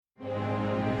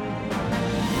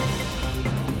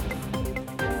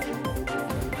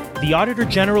The Auditor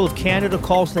General of Canada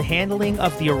calls the handling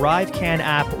of the ArriveCan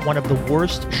app one of the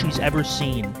worst she's ever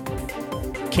seen.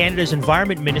 Canada's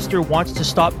Environment Minister wants to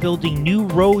stop building new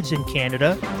roads in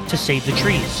Canada to save the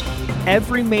trees.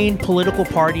 Every main political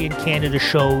party in Canada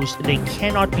shows they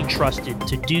cannot be trusted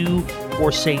to do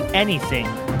or say anything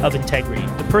of integrity.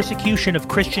 The persecution of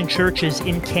Christian churches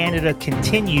in Canada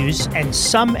continues, and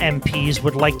some MPs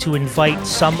would like to invite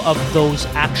some of those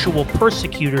actual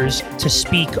persecutors to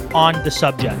speak on the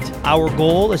subject. Our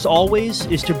goal, as always,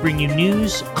 is to bring you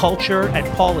news, culture, and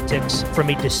politics from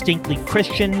a distinctly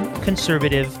Christian,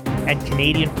 conservative, and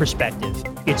Canadian perspective.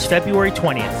 It's February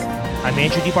 20th. I'm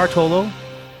Andrew DiBartolo.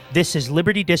 This is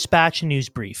Liberty Dispatch News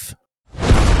Brief.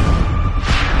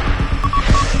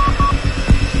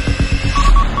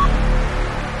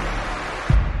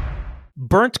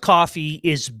 Burnt coffee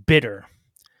is bitter.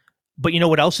 But you know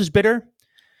what else is bitter?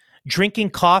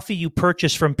 Drinking coffee you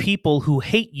purchase from people who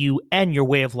hate you and your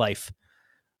way of life.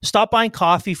 Stop buying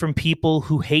coffee from people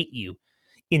who hate you.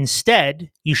 Instead,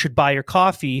 you should buy your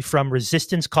coffee from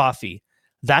Resistance Coffee.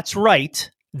 That's right,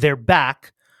 they're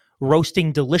back,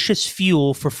 roasting delicious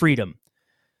fuel for freedom.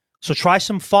 So try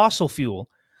some Fossil Fuel,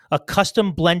 a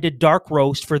custom blended dark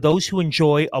roast for those who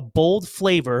enjoy a bold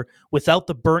flavor without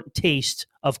the burnt taste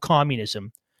of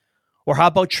communism. Or how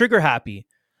about Trigger Happy,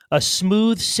 a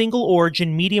smooth single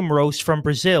origin medium roast from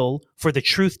Brazil for the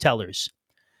truth tellers.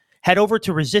 Head over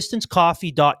to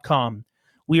resistancecoffee.com.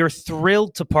 We are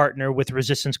thrilled to partner with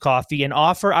Resistance Coffee and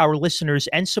offer our listeners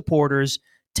and supporters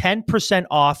 10%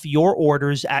 off your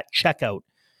orders at checkout.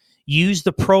 Use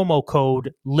the promo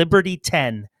code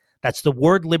LIBERTY10. That's the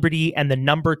word Liberty and the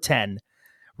number 10.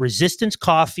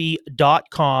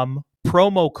 Resistancecoffee.com,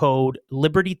 promo code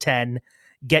LIBERTY10.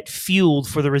 Get fueled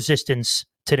for the resistance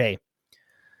today.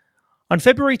 On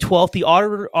February 12th, the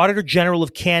Auditor General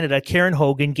of Canada, Karen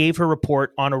Hogan, gave her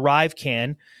report on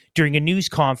ArriveCan during a news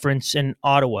conference in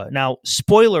Ottawa. Now,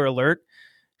 spoiler alert,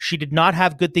 she did not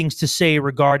have good things to say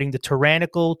regarding the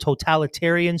tyrannical,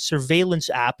 totalitarian surveillance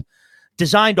app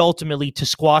designed ultimately to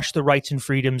squash the rights and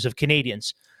freedoms of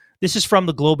Canadians. This is from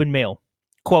the Globe and Mail.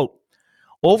 Quote,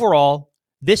 overall,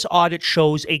 this audit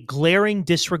shows a glaring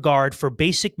disregard for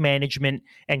basic management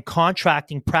and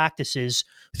contracting practices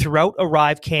throughout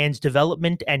ArriveCan's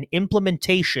development and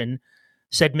implementation,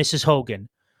 said Mrs. Hogan,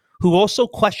 who also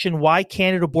questioned why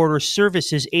Canada Border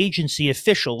Services Agency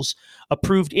officials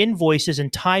approved invoices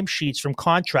and timesheets from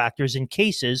contractors in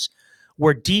cases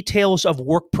where details of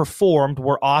work performed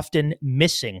were often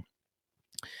missing.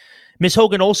 Ms.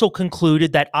 Hogan also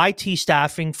concluded that IT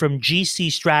staffing from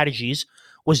GC Strategies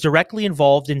was directly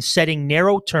involved in setting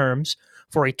narrow terms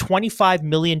for a $25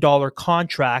 million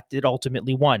contract it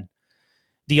ultimately won.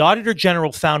 The Auditor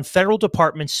General found federal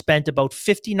departments spent about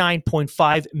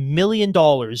 $59.5 million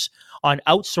on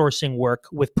outsourcing work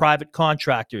with private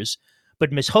contractors,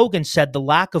 but Ms. Hogan said the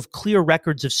lack of clear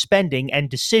records of spending and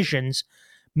decisions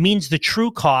means the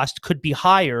true cost could be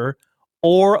higher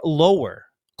or lower,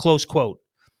 close quote.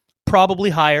 Probably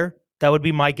higher. That would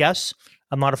be my guess.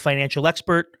 I'm not a financial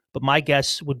expert, but my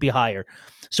guess would be higher.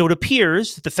 So it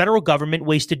appears that the federal government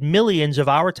wasted millions of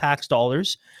our tax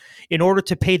dollars in order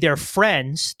to pay their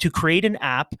friends to create an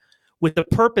app with the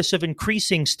purpose of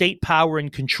increasing state power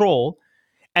and control,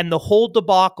 and the whole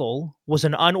debacle was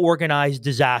an unorganized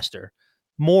disaster.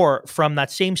 More from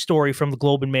that same story from the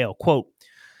Globe and Mail. Quote,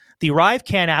 the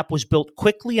ArriveCan app was built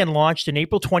quickly and launched in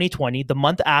April 2020, the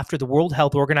month after the World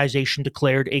Health Organization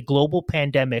declared a global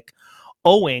pandemic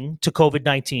owing to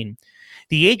COVID-19.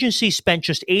 The agency spent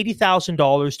just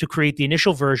 $80,000 to create the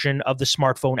initial version of the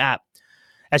smartphone app.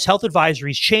 As health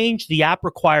advisories changed, the app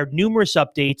required numerous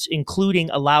updates, including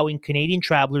allowing Canadian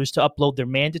travelers to upload their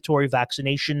mandatory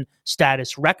vaccination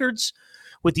status records,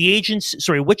 which the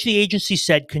agency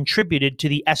said contributed to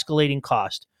the escalating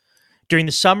cost. During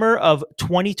the summer of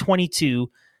 2022,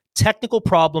 technical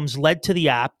problems led to the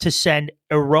app to send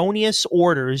erroneous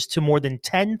orders to more than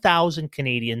 10,000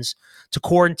 Canadians to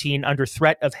quarantine under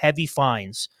threat of heavy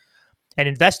fines. An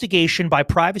investigation by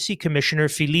Privacy Commissioner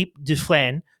Philippe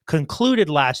Dufresne concluded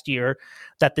last year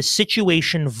that the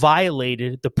situation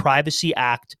violated the Privacy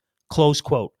Act, close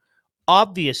quote.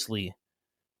 Obviously,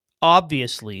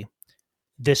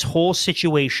 this whole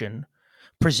situation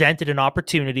presented an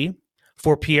opportunity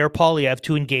for Pierre Poilievre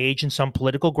to engage in some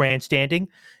political grandstanding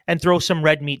and throw some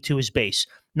red meat to his base.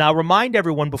 Now, remind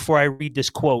everyone before I read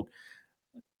this quote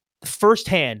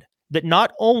firsthand that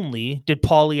not only did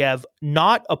Poilievre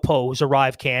not oppose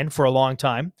ArriveCan for a long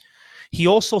time, he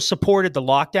also supported the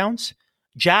lockdowns,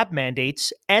 jab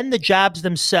mandates, and the jabs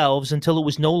themselves until it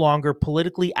was no longer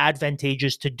politically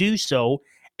advantageous to do so,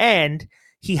 and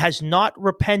he has not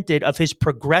repented of his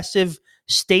progressive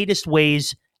statist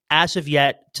ways as of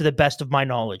yet, to the best of my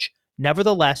knowledge.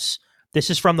 Nevertheless, this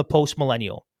is from the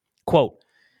Post-Millennial. Quote,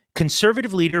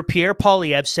 Conservative leader Pierre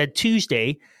Poilievre said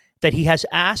Tuesday that he has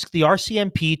asked the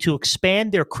RCMP to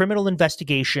expand their criminal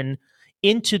investigation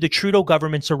into the Trudeau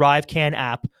government's ArriveCan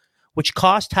app, which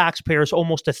cost taxpayers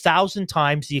almost 1,000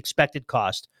 times the expected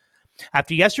cost.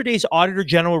 After yesterday's Auditor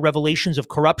General revelations of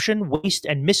corruption, waste,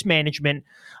 and mismanagement,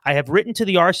 I have written to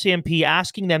the RCMP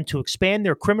asking them to expand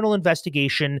their criminal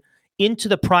investigation into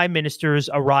the Prime Minister's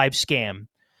Arrive scam.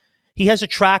 He has a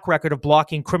track record of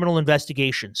blocking criminal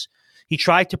investigations. He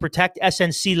tried to protect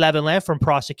SNC-Lavalin from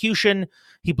prosecution.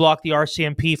 He blocked the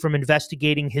RCMP from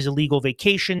investigating his illegal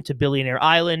vacation to Billionaire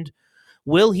Island.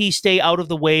 Will he stay out of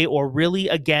the way or really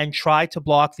again try to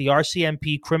block the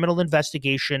RCMP criminal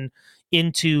investigation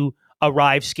into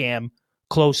Arrive scam?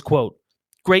 Close quote.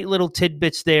 Great little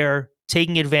tidbits there,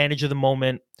 taking advantage of the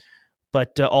moment,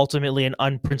 but ultimately an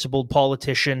unprincipled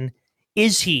politician.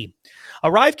 Is he?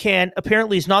 ArriveCan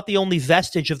apparently is not the only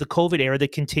vestige of the COVID era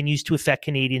that continues to affect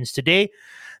Canadians today.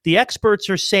 The experts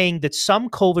are saying that some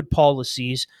COVID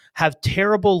policies have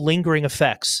terrible lingering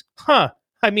effects. I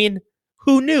mean,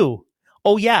 who knew?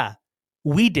 Oh yeah,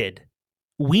 we did.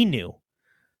 We knew.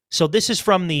 So this is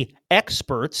from the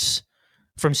experts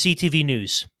from CTV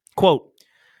News. Quote,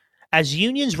 as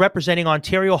unions representing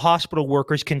Ontario hospital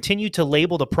workers continue to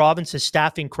label the province's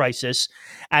staffing crisis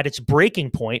at its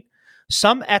breaking point,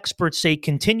 some experts say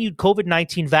continued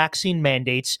COVID-19 vaccine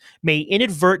mandates may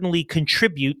inadvertently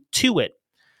contribute to it.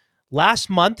 Last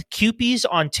month, CUPE's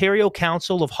Ontario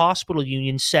Council of Hospital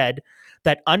Unions said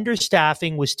that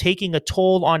understaffing was taking a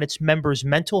toll on its members'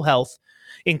 mental health,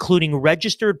 including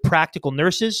registered practical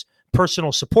nurses,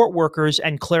 personal support workers,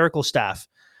 and clerical staff.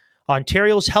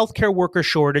 Ontario's healthcare worker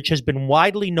shortage has been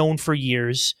widely known for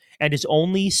years and is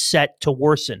only set to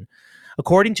worsen.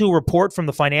 According to a report from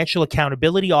the Financial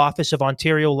Accountability Office of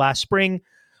Ontario last spring,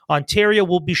 Ontario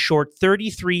will be short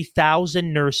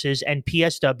 33,000 nurses and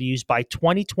PSWs by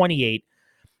 2028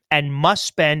 and must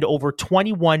spend over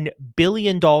 $21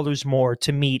 billion more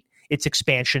to meet its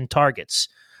expansion targets.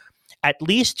 At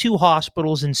least 2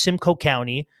 hospitals in Simcoe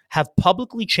County have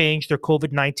publicly changed their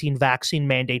COVID-19 vaccine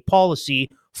mandate policy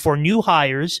for new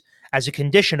hires as a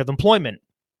condition of employment.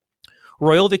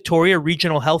 Royal Victoria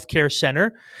Regional Healthcare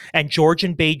Centre and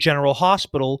Georgian Bay General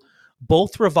Hospital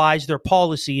both revised their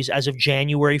policies as of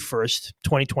January 1st,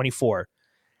 2024.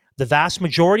 The vast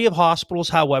majority of hospitals,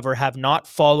 however, have not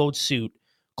followed suit.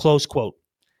 Close quote.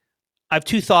 I have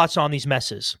 2 thoughts on these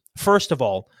messes. First of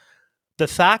all, the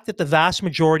fact that the vast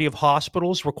majority of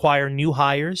hospitals require new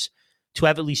hires to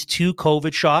have at least 2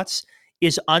 COVID shots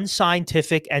is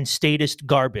unscientific and statist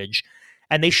garbage,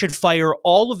 and they should fire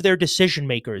all of their decision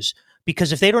makers.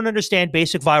 Because if they don't understand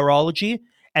basic virology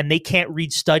and they can't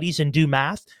read studies and do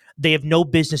math, they have no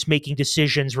business making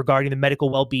decisions regarding the medical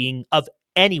well-being of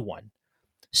anyone.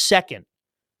 Second,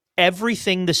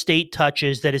 everything the state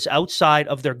touches that is outside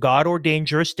of their God-ordained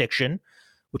jurisdiction,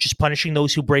 which is punishing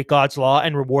those who break God's law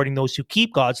and rewarding those who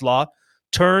keep God's law,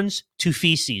 turns to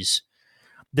feces.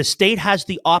 The state has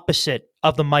the opposite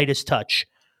of the Midas touch.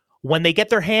 When they get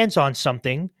their hands on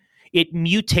something, it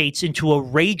mutates into a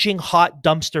raging hot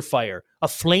dumpster fire, a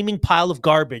flaming pile of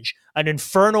garbage, an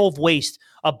inferno of waste,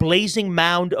 a blazing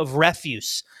mound of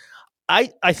refuse. I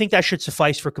think that should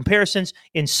suffice for comparisons.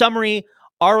 In summary,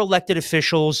 our elected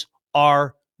officials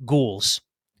are ghouls.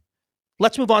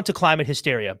 Let's move on to climate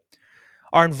hysteria.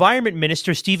 Our Environment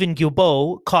Minister, Stephen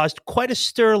Guilbeault, caused quite a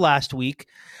stir last week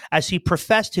as he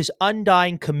professed his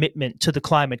undying commitment to the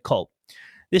climate cult.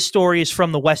 This story is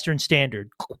from the Western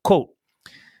Standard. Quote,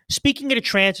 speaking at a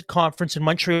transit conference in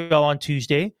Montreal on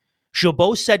Tuesday,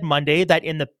 Guilbeault said Monday that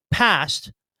in the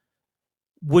past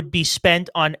would be spent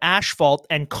on asphalt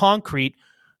and concrete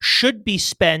should be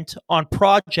spent on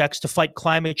projects to fight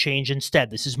climate change instead.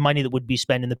 This is money that would be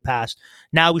spent in the past.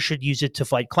 Now we should use it to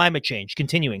fight climate change.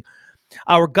 Continuing,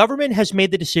 our government has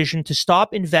made the decision to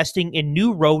stop investing in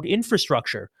new road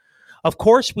infrastructure. Of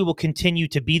course, we will continue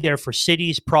to be there for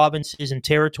cities, provinces, and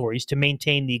territories to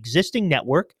maintain the existing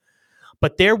network,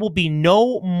 but there will be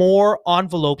no more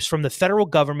envelopes from the federal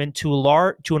government to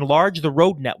enlarge the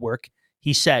road network,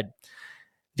 he said.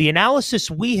 The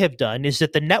analysis we have done is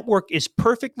that the network is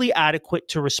perfectly adequate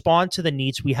to respond to the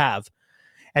needs we have.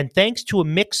 And thanks to a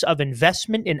mix of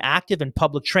investment in active and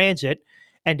public transit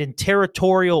and in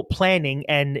territorial planning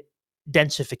and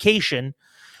densification,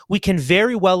 we can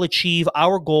very well achieve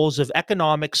our goals of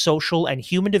economic, social, and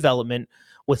human development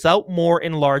without more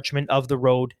enlargement of the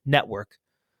road network.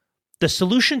 The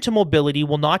solution to mobility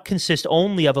will not consist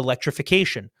only of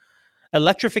electrification.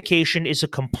 Electrification is a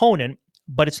component,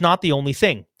 but it's not the only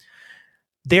thing.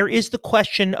 There is the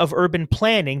question of urban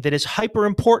planning that is hyper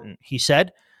important, he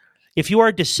said. If you are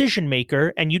a decision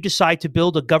maker and you decide to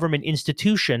build a government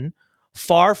institution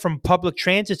far from public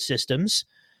transit systems,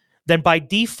 then by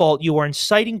default you are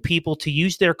inciting people to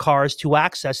use their cars to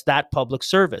access that public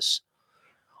service.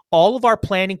 All of our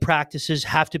planning practices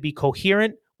have to be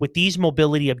coherent with these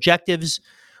mobility objectives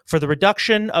for the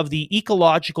reduction of the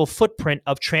ecological footprint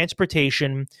of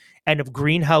transportation and of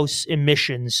greenhouse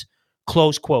emissions,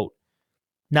 close quote.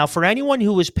 Now, for anyone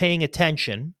who is paying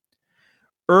attention,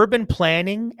 urban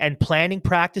planning and planning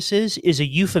practices is a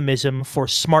euphemism for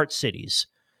smart cities.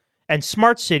 And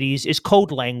smart cities is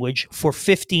code language for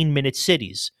 15-minute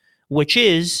cities, which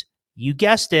is, you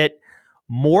guessed it,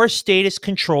 more status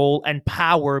control and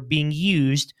power being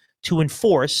used to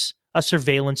enforce a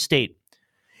surveillance state.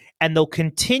 And they'll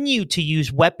continue to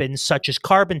use weapons such as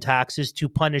carbon taxes to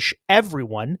punish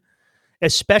everyone,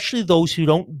 especially those who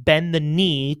don't bend the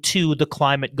knee to the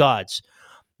climate gods.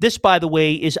 This, by the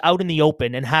way, is out in the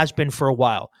open and has been for a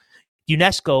while.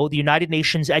 UNESCO, the United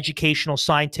Nations Educational,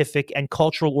 Scientific, and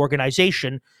Cultural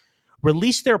Organization,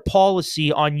 released their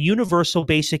policy on universal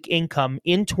basic income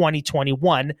in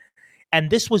 2021, and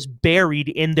this was buried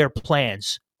in their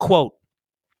plans. Quote,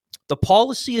 the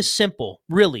policy is simple,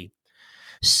 really.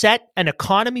 Set an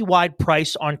economy-wide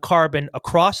price on carbon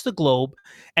across the globe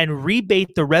and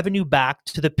rebate the revenue back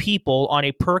to the people on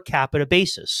a per capita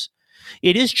basis.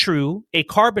 It is true, a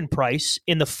carbon price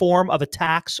in the form of a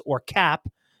tax or cap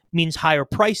means higher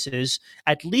prices,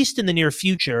 at least in the near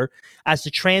future, as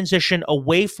the transition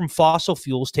away from fossil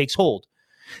fuels takes hold.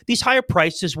 These higher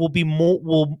prices will be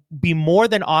more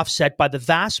than offset by the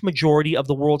vast majority of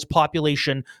the world's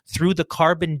population through the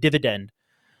carbon dividend.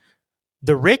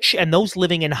 The rich and those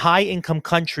living in high-income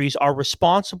countries are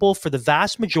responsible for the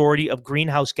vast majority of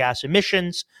greenhouse gas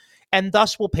emissions and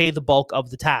thus will pay the bulk of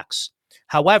the tax.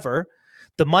 However,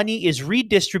 the money is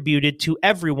redistributed to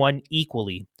everyone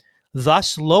equally.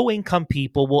 Thus, low-income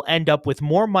people will end up with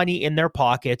more money in their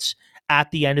pockets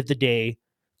at the end of the day,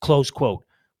 close quote.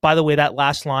 By the way, that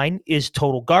last line is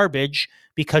total garbage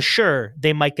because sure,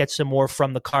 they might get some more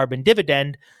from the carbon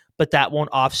dividend, but that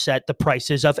won't offset the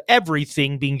prices of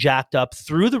everything being jacked up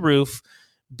through the roof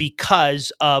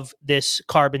because of this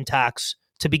carbon tax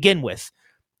to begin with.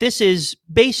 This is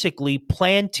basically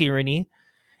planned tyranny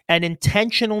and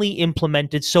intentionally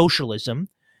implemented socialism,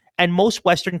 and most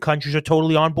Western countries are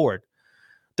totally on board.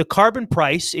 The carbon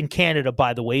price in Canada,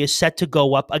 by the way, is set to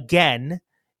go up again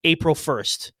April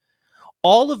 1st.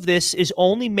 All of this is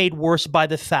only made worse by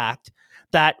the fact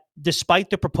that despite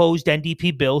the proposed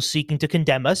NDP bill seeking to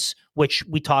condemn us, which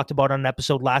we talked about on an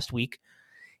episode last week,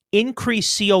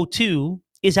 increased CO2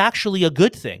 is actually a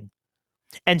good thing.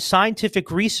 And scientific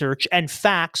research and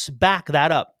facts back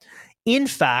that up. In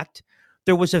fact,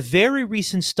 there was a very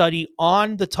recent study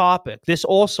on the topic, this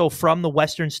also from the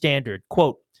Western Standard.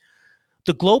 Quote,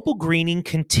 the global greening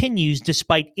continues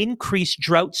despite increased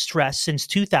drought stress since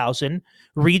 2000,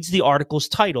 reads the article's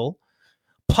title,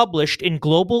 published in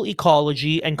Global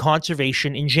Ecology and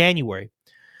Conservation in January.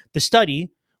 The study,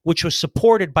 which was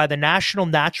supported by the National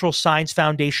Natural Science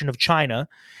Foundation of China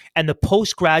and the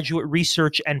Postgraduate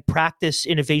Research and Practice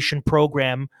Innovation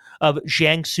Program of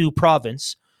Jiangsu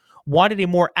Province, wanted a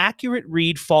more accurate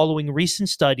read following recent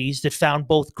studies that found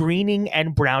both greening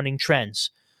and browning trends.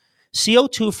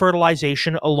 CO2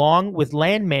 fertilization along with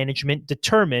land management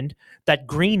determined that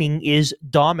greening is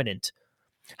dominant.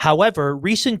 However,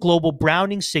 recent global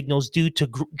browning signals due to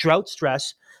drought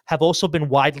stress have also been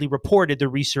widely reported, the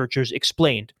researchers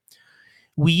explained.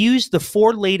 We used the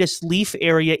 4 latest Leaf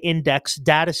Area Index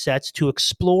datasets to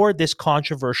explore this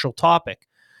controversial topic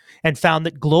and found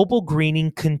that global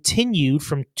greening continued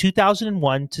from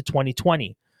 2001 to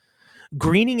 2020.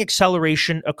 Greening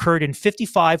acceleration occurred in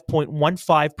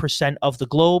 55.15% of the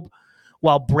globe,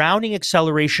 while browning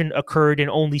acceleration occurred in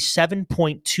only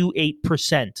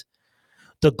 7.28%.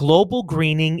 The global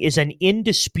greening is an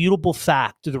indisputable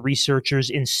fact, the researchers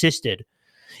insisted.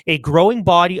 A growing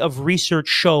body of research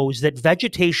shows that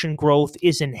vegetation growth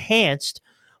is enhanced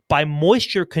by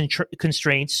moisture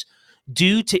constraints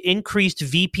due to increased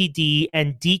VPD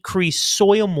and decreased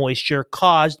soil moisture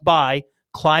caused by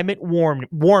climate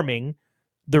warming,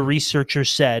 the researcher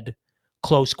said,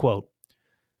 close quote.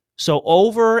 So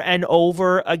over and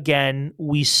over again,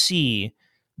 we see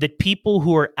that people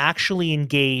who are actually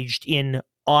engaged in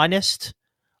honest,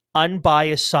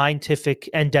 unbiased scientific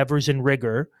endeavors and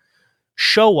rigor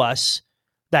show us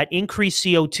that increased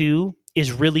CO2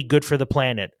 is really good for the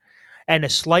planet. And a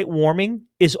slight warming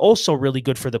is also really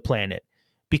good for the planet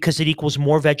because it equals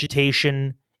more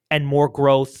vegetation and more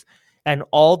growth and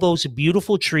all those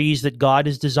beautiful trees that God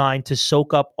has designed to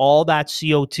soak up all that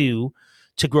CO2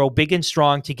 to grow big and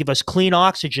strong, to give us clean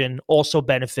oxygen, also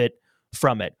benefit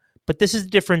from it. But this is the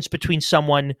difference between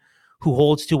someone who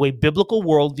holds to a biblical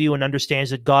worldview and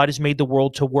understands that God has made the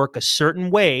world to work a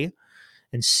certain way,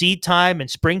 and seed time and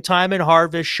springtime and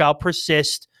harvest shall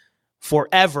persist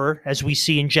forever, as we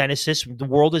see in Genesis. The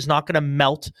world is not going to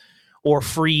melt or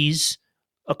freeze,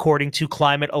 according to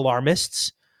climate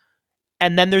alarmists.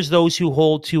 And then there's those who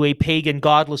hold to a pagan,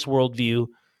 godless worldview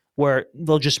where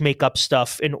they'll just make up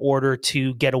stuff in order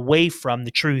to get away from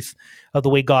the truth of the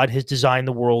way God has designed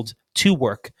the world to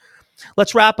work.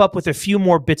 Let's wrap up with a few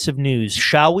more bits of news,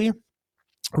 shall we?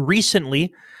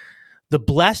 Recently, the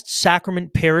Blessed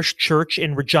Sacrament Parish Church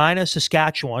in Regina,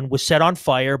 Saskatchewan, was set on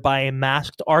fire by a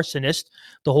masked arsonist.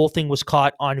 The whole thing was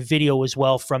caught on video as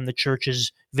well from the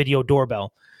church's video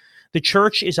doorbell. The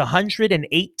church is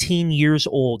 118 years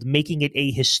old, making it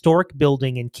a historic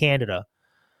building in Canada.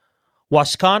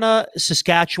 Wascana,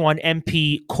 Saskatchewan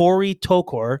MP Cory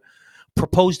Tokor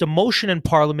proposed a motion in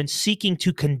Parliament seeking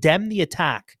to condemn the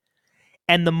attack,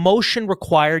 and the motion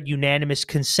required unanimous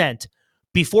consent.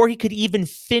 Before he could even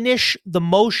finish the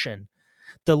motion,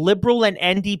 the Liberal and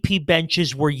NDP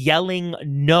benches were yelling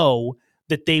no,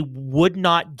 that they would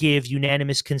not give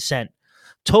unanimous consent.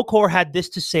 Tokor had this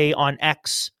to say on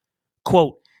X,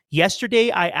 quote,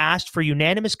 "Yesterday I asked for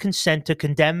unanimous consent to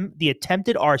condemn the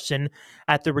attempted arson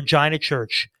at the Regina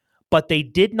Church, but they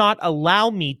did not allow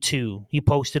me to," he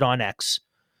posted on X.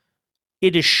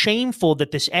 "It is shameful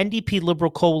that this NDP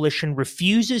Liberal coalition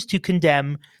refuses to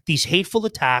condemn these hateful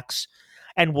attacks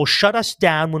and will shut us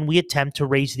down when we attempt to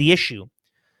raise the issue."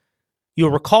 You'll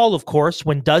recall, of course,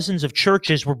 when dozens of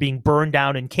churches were being burned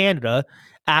down in Canada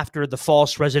after the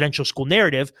false residential school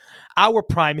narrative, our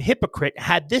prime hypocrite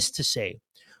had this to say,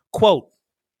 quote,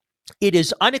 "It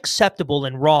is unacceptable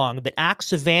and wrong that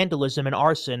acts of vandalism and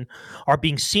arson are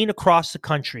being seen across the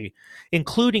country,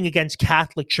 including against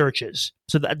Catholic churches."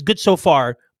 So that's good so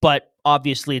far, but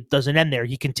obviously it doesn't end there.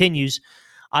 He continues,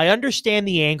 "I understand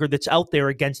the anger that's out there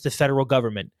against the federal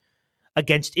government,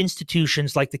 against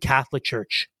institutions like the Catholic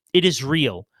Church. It is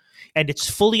real, and it's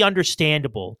fully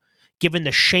understandable, given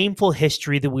the shameful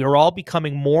history that we are all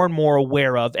becoming more and more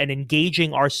aware of and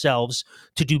engaging ourselves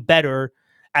to do better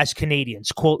as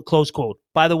Canadians," quote, close quote.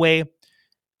 By the way,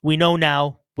 we know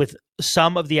now with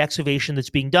some of the excavation that's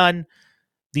being done,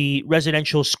 the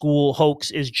residential school hoax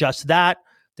is just that.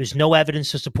 There's no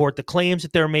evidence to support the claims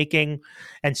that they're making.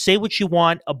 And say what you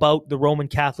want about the Roman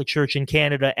Catholic Church in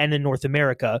Canada and in North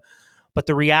America, but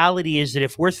the reality is that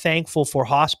if we're thankful for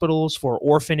hospitals, for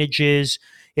orphanages,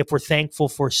 if we're thankful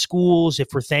for schools,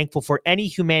 if we're thankful for any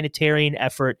humanitarian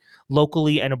effort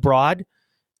locally and abroad,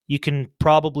 you can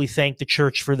probably thank the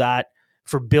church for that,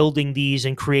 for building these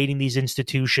and creating these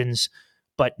institutions.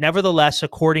 But nevertheless,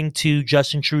 according to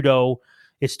Justin Trudeau,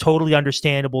 it's totally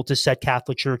understandable to set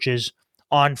Catholic churches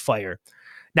on fire.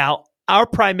 Now, our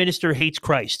prime minister hates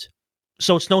Christ,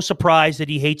 so it's no surprise that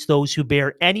he hates those who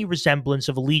bear any resemblance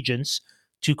of allegiance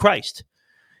to Christ.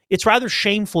 It's rather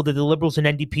shameful that the Liberals and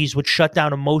NDPs would shut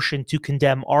down a motion to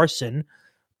condemn arson,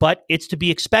 but it's to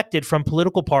be expected from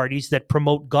political parties that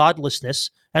promote godlessness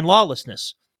and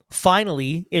lawlessness.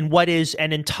 Finally, in what is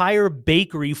an entire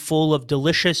bakery full of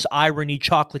delicious irony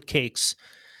chocolate cakes,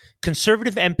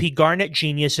 Conservative MP Garnet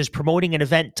Genius is promoting an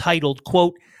event titled,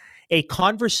 quote, "A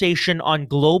Conversation on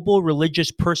Global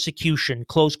Religious Persecution,"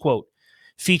 close quote,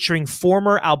 featuring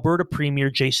former Alberta Premier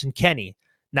Jason Kenney.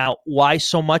 Now, why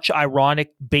so much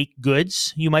ironic baked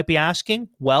goods, you might be asking?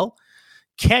 Well,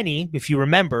 Kenney, if you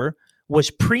remember, was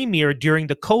premier during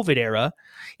the COVID era,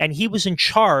 and he was in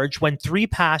charge when 3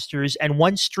 pastors and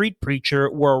 1 street preacher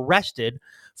were arrested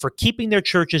for keeping their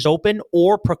churches open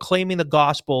or proclaiming the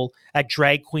gospel at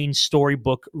drag queen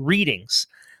storybook readings.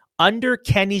 Under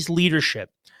Kenney's leadership,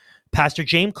 Pastor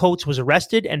James Coates was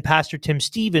arrested and Pastor Tim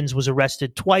Stevens was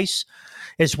arrested twice,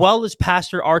 as well as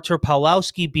Pastor Artur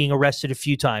Pawlowski being arrested a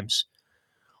few times.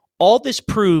 All this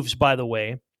proves, by the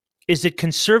way, is that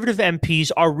Conservative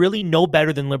MPs are really no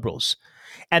better than Liberals.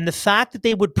 And the fact that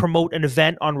they would promote an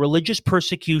event on religious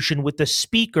persecution with the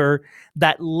speaker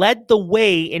that led the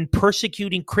way in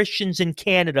persecuting Christians in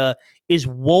Canada is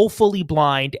woefully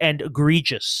blind and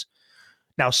egregious.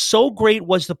 Now, so great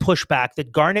was the pushback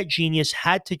that Garnet Genius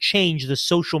had to change the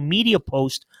social media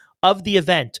post of the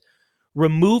event,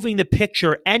 removing the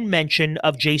picture and mention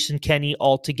of Jason Kenney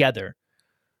altogether.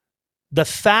 The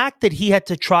fact that he had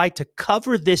to try to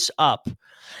cover this up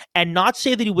and not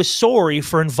say that he was sorry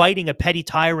for inviting a petty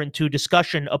tyrant to a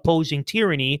discussion opposing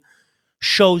tyranny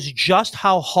shows just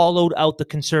how hollowed out the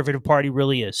Conservative Party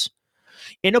really is.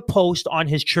 In a post on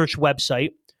his church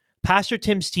website, Pastor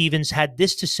Tim Stevens had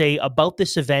this to say about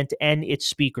this event and its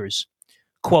speakers.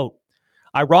 Quote,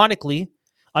 ironically,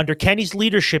 under Kenney's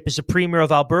leadership as the Premier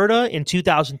of Alberta in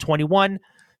 2021,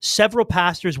 several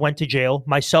pastors went to jail,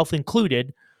 myself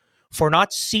included, for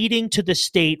not ceding to the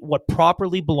state what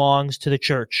properly belongs to the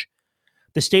church.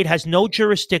 The state has no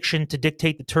jurisdiction to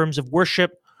dictate the terms of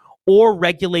worship or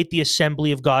regulate the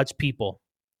assembly of God's people.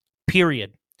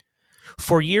 Period.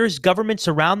 For years, governments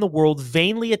around the world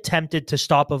vainly attempted to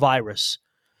stop a virus.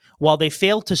 While they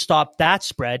failed to stop that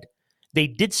spread, they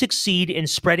did succeed in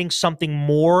spreading something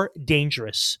more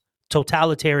dangerous: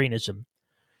 totalitarianism.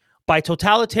 By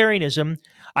totalitarianism,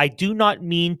 I do not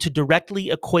mean to directly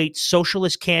equate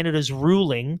Socialist Canada's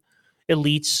ruling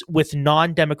elites with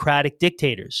non-democratic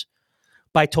dictators.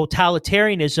 By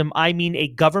totalitarianism, I mean a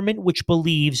government which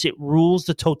believes it rules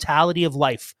the totality of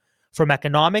life, from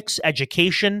economics,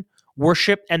 education,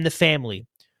 worship, and the family.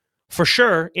 For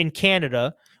sure, in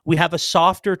Canada, we have a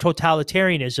softer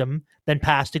totalitarianism than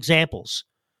past examples.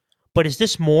 But is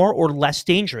this more or less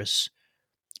dangerous?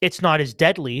 It's not as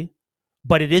deadly,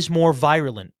 but it is more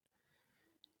virulent.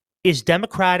 Is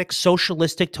democratic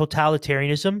socialistic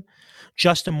totalitarianism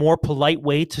just a more polite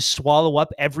way to swallow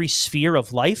up every sphere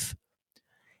of life?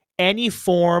 Any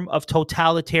form of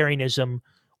totalitarianism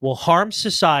will harm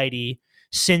society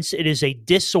since it is a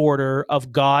disorder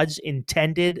of God's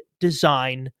intended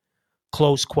design,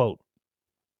 close quote.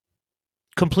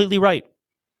 Completely right.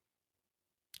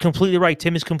 Completely right.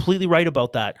 Tim is completely right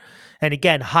about that. And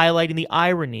again, highlighting the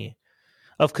irony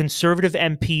of conservative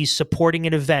MPs supporting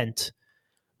an event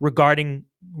regarding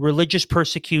religious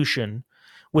persecution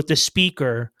with the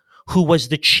speaker who was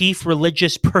the chief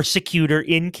religious persecutor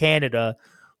in Canada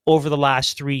over the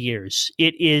last 3 years.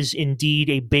 It is indeed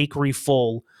a bakery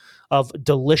full of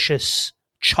delicious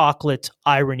chocolate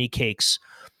irony cakes.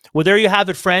 Well, there you have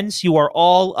it, friends. You are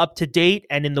all up to date.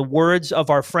 And in the words of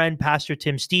our friend, Pastor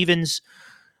Tim Stevens,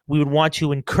 we would want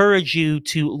to encourage you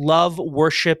to love,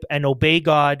 worship, and obey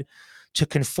God, to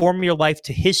conform your life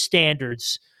to his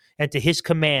standards and to his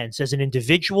commands as an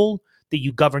individual, that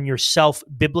you govern yourself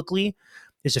biblically,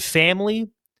 as a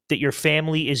family, that your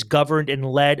family is governed and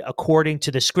led according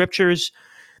to the scriptures,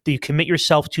 that you commit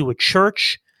yourself to a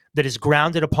church that is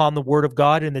grounded upon the word of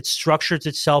God and that structures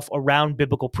itself around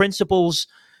biblical principles.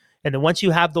 And then once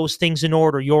you have those things in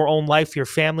order, your own life, your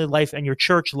family life, and your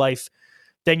church life,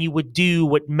 then you would do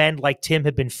what men like Tim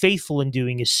have been faithful in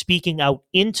doing, is speaking out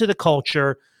into the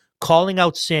culture, calling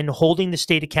out sin, holding the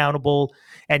state accountable,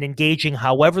 and engaging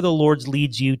however the Lord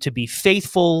leads you to be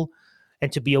faithful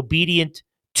and to be obedient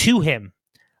to him.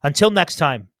 Until next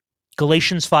time,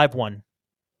 Galatians 5:1.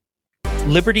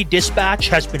 Liberty Dispatch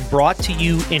has been brought to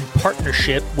you in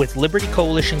partnership with Liberty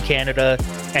Coalition Canada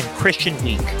and Christian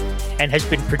Week, and has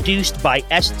been produced by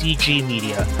SDG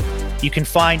Media. You can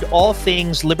find all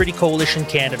things Liberty Coalition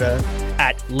Canada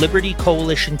at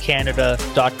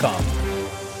libertycoalitioncanada.com.